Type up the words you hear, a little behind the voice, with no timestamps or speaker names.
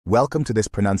Welcome to this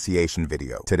pronunciation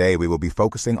video. Today we will be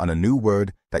focusing on a new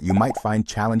word that you might find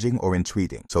challenging or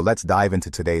intriguing. So let's dive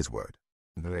into today's word.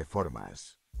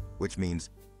 Reformas, which means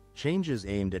changes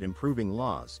aimed at improving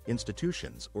laws,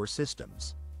 institutions, or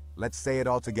systems. let's say it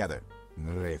all together.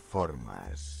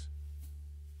 Reformas.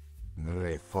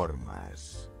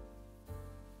 Reformas.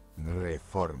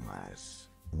 Reformas.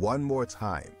 One more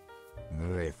time.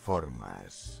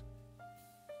 Reformas.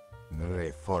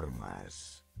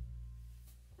 Reformas.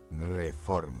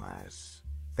 Reformas.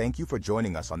 Thank you for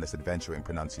joining us on this adventure in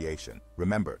pronunciation.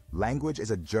 Remember, language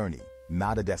is a journey,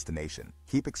 not a destination.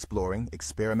 Keep exploring,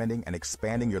 experimenting, and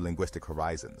expanding your linguistic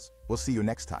horizons. We'll see you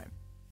next time.